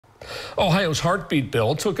Ohio's heartbeat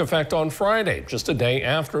bill took effect on Friday, just a day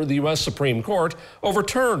after the U.S. Supreme Court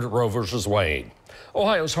overturned Roe v. Wade.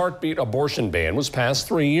 Ohio's heartbeat abortion ban was passed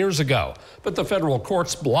 3 years ago, but the federal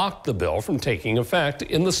courts blocked the bill from taking effect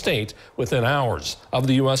in the state within hours of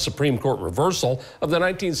the U.S. Supreme Court reversal of the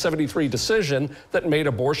 1973 decision that made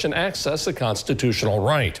abortion access a constitutional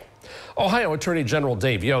right. Ohio Attorney General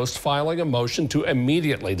Dave Yost filing a motion to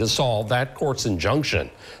immediately dissolve that court's injunction.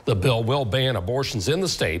 The bill will ban abortions in the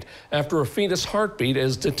state after a fetus heartbeat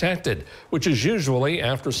is detected, which is usually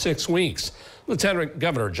after 6 weeks. Lieutenant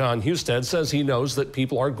Governor John Husted says he knows that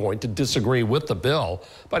people are going to disagree with the bill,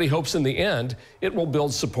 but he hopes in the end it will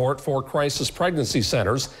build support for crisis pregnancy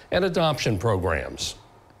centers and adoption programs.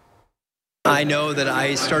 I know that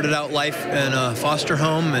I started out life in a foster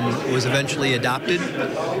home and was eventually adopted.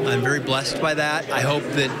 I'm very blessed by that. I hope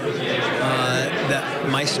that that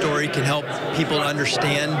my story can help people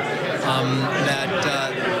understand that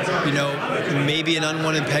maybe an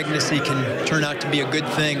unwanted pregnancy can turn out to be a good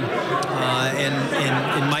thing. And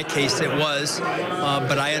in my case, it was.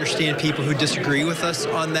 But I understand people who disagree with us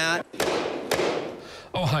on that.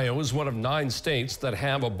 Ohio is one of 9 states that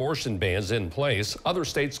have abortion bans in place. Other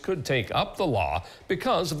states could take up the law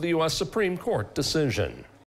because of the U.S. Supreme Court decision.